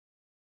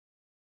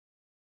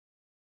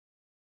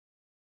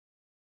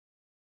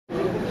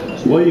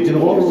Well, you can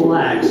all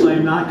relax.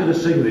 I'm not going to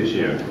sing this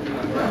year.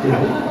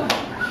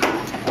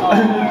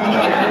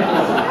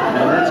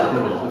 That's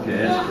cool. Okay,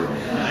 that's cool.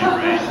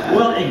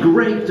 Well, a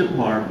great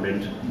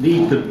department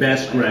needs the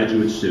best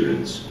graduate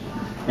students.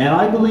 And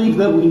I believe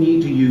that we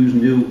need to use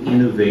new,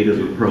 innovative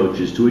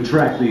approaches to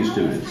attract these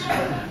students.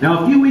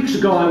 Now, a few weeks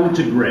ago, I went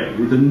to Greg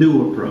with a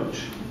new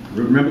approach.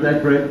 Remember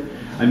that, Greg?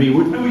 I mean,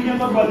 we can't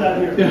talk about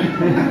that here.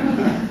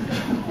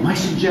 My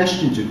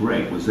suggestion to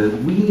Greg was that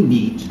we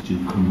need to do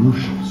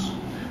commercials.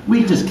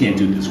 We just can't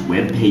do this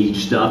web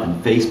page stuff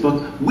and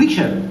Facebook. We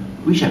should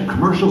have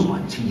commercials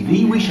on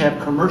TV. We should have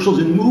commercials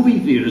in movie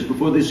theaters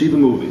before they see the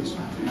movies.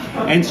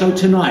 And so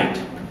tonight,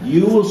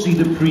 you will see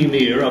the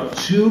premiere of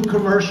 2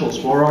 commercials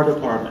for our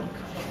department.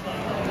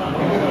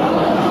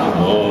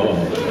 Oh.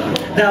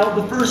 Now,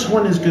 the first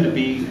one is going to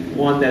be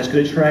one that's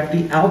going to attract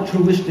the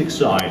altruistic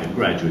side of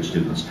graduate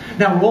students.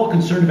 Now, we're all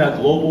concerned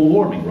about global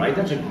warming, right?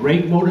 That's a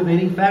great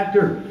motivating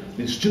factor.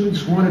 The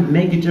students want to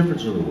make a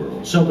difference in the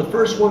world. So the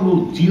first one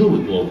will deal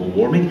with global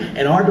warming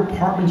and our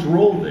department's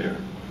role there.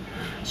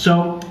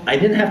 So I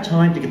didn't have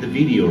time to get the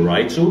video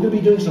right, so we're going to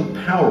be doing some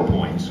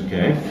PowerPoints,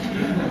 okay?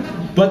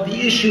 But the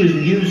issue is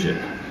music.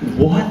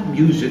 What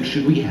music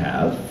should we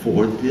have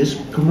for this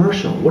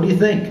commercial? What do you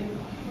think?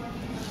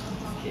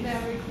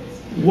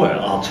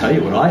 Well, I'll tell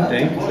you what I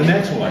think. The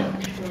next one.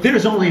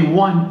 There's only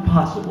one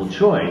possible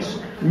choice.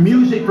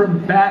 Music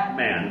from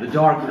Batman, The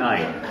Dark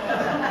Knight.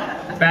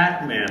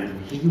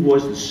 Batman, he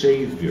was the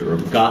savior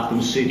of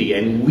Gotham City,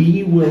 and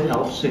we will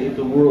help save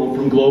the world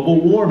from global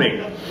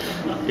warming.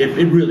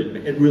 It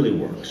really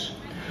works.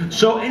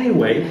 So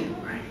anyway,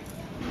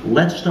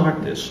 let's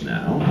start this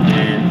now.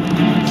 And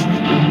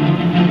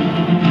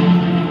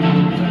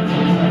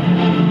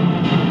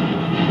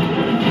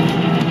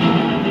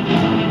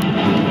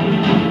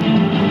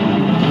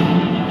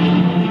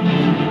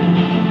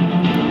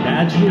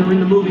imagine you're in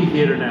the movie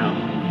theater now.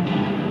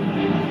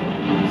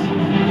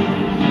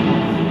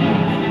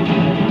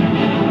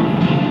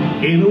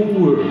 In a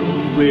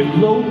world where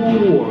global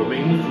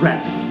warming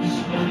threatens,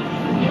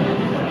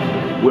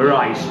 where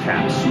ice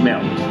caps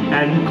melt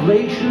and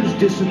glaciers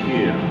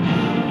disappear,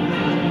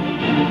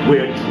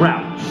 where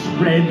drought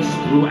spreads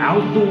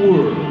throughout the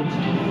world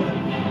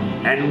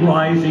and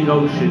rising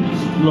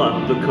oceans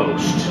flood the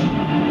coast.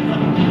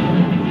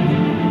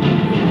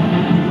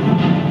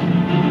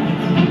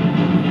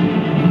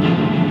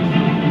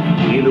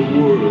 In a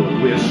world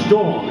where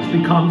storms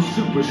become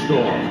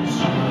superstorms,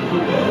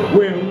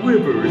 where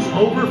rivers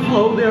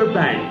overflow their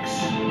banks,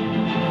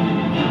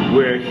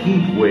 where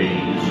heat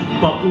waves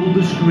buckle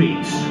the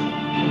streets,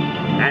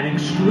 and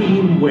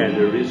extreme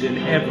weather is an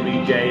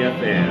everyday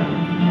affair.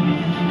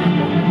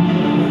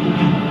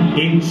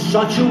 In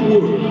such a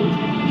world,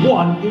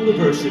 one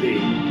university,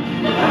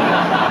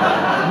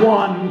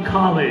 one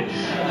college,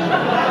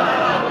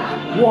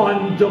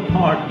 one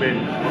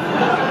department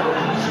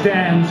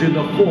stands in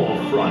the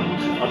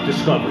forefront of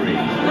discovery.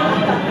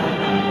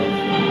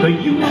 The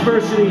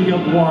University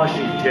of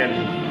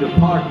Washington,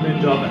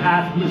 Department of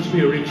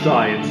Atmospheric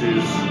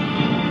Sciences.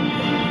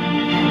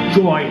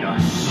 Join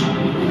us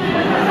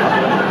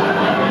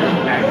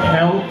and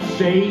help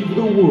save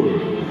the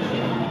world.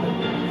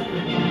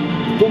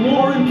 For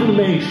more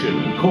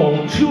information, call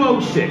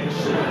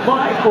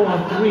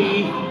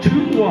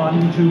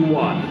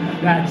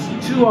 206-543-2121. That's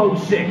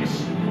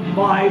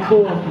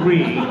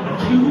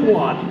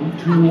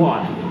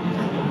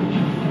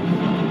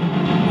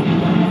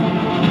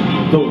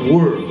 206-543-2121. The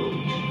world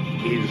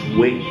is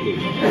waiting.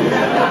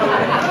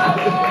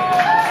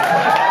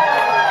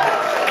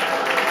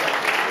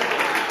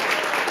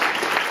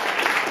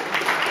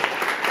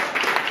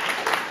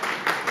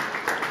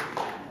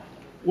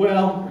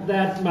 Well,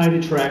 that might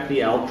attract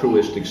the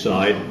altruistic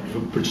side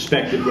from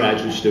prospective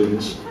graduate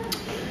students.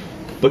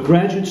 But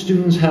graduate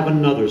students have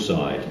another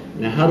side.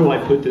 Now, how do I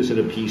put this in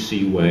a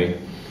PC way?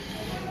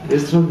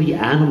 There's sort of the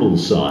animal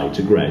side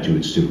to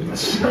graduate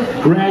students.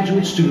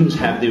 Graduate students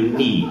have their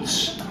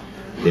needs,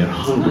 their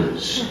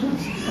hungers,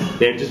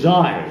 their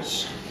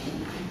desires.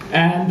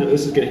 And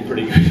this is getting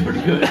pretty good.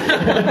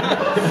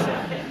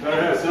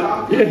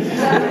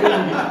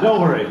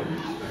 Don't worry.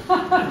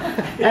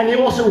 And they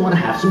also want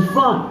to have some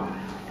fun.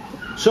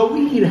 So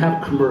we need to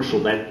have a commercial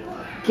that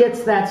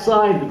gets that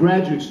side of the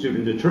graduate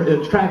student,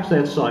 attracts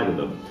that side of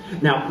them.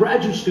 Now,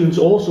 graduate students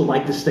also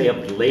like to stay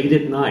up late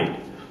at night.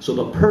 So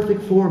the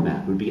perfect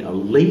format would be a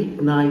late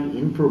night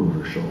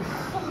infomercial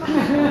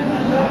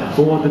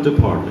for the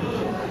department.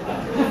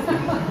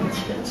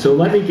 So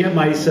let me get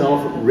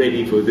myself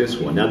ready for this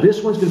one. Now,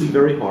 this one's going to be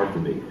very hard for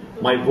me.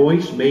 My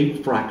voice may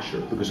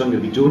fracture because I'm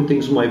going to be doing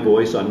things with my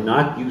voice I'm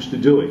not used to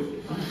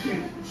doing.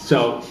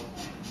 So,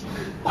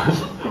 I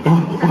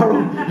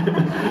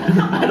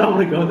don't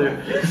want to go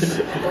there.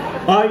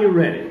 Are you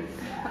ready?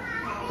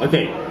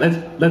 Okay,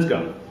 let's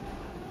go.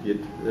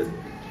 You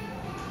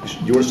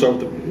want to start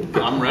with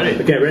the... I'm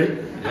ready. Okay, ready?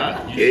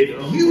 Yeah.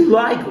 If you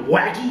like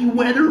wacky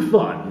weather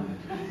fun,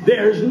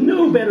 there's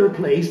no better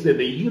place than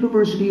the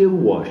University of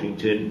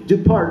Washington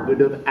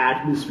Department of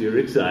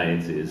Atmospheric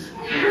Sciences.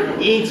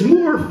 It's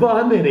more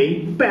fun than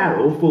a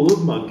barrel full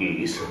of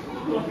monkeys.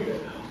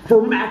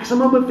 For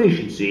maximum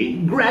efficiency,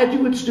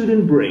 graduate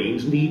student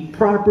brains need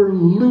proper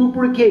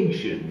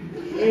lubrication,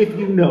 if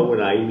you know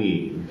what I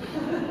mean.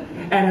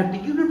 And at the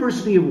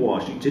University of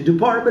Washington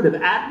Department of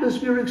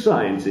Atmospheric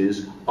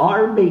Sciences,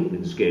 our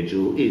maintenance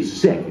schedule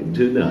is second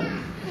to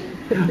none.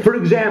 For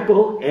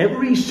example,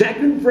 every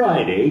second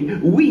Friday,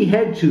 we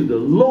head to the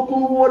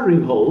local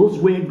watering holes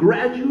where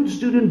graduate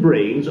student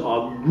brains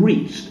are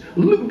greased,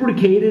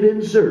 lubricated,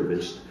 and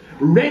serviced,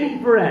 ready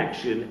for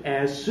action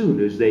as soon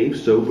as they've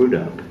sobered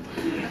up.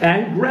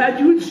 And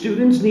graduate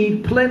students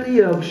need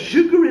plenty of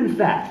sugar and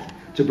fat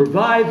to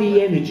provide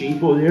the energy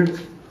for their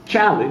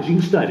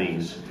challenging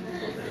studies.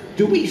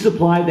 Do we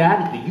supply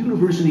that at the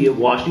University of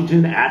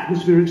Washington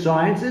Atmospheric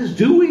Sciences?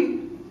 Do we?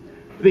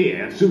 The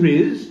answer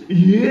is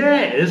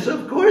yes,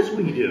 of course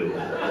we do.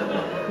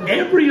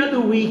 Every other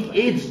week,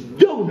 it's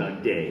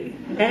Donut Day,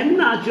 and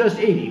not just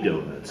any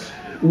donuts.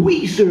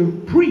 We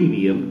serve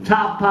premium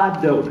Top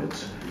Pot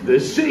donuts, the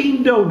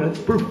same donuts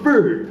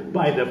preferred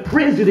by the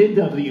President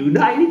of the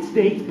United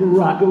States,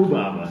 Barack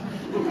Obama.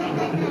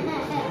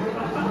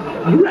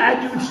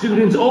 Graduate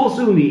students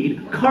also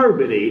need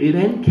carbonated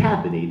and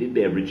caffeinated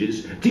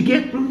beverages to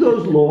get through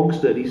those long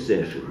study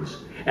sessions.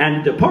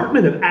 And the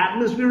Department of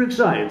Atmospheric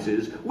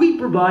Sciences, we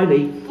provide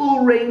a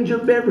full range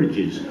of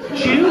beverages,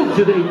 chilled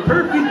to their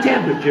perfect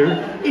temperature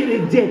in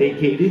a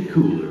dedicated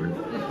cooler.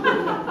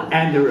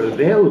 And they're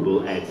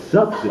available at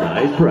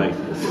subsidized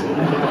prices.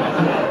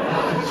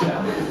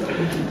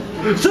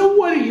 So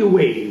what are you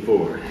waiting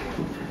for?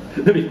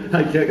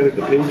 I can't get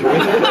the page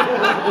right.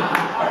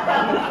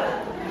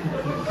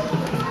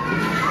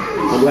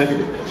 I'm glad you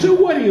did. So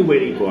what are you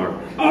waiting for?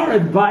 Our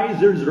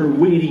advisors are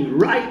waiting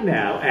right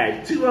now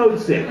at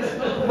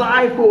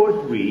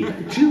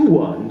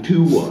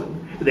 206-543-2121.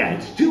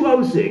 That's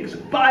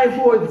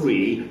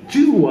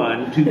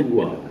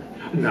 206-543-2121.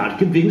 Not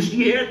convinced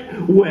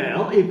yet?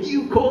 Well, if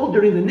you call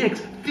during the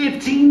next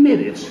 15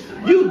 minutes,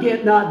 you'll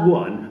get not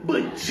one,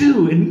 but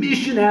 2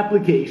 admission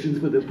applications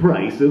for the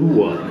price of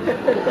 1.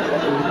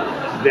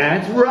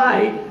 That's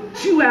right,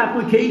 2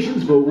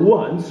 applications for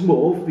 1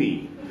 small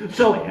fee.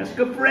 So ask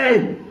a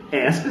friend,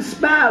 ask a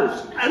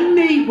spouse, a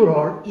neighbor,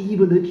 or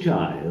even a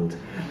child.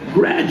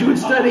 Graduate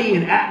study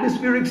in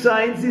atmospheric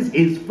sciences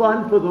is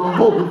fun for the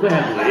whole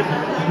family.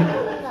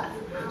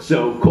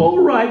 So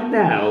call right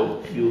now.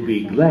 You'll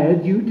be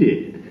glad you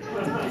did.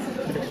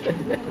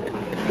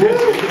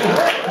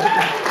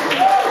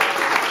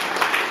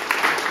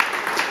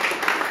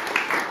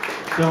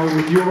 So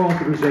with your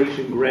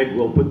authorization, Greg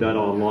will put that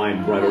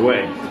online right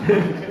away.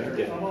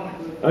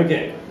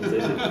 Okay.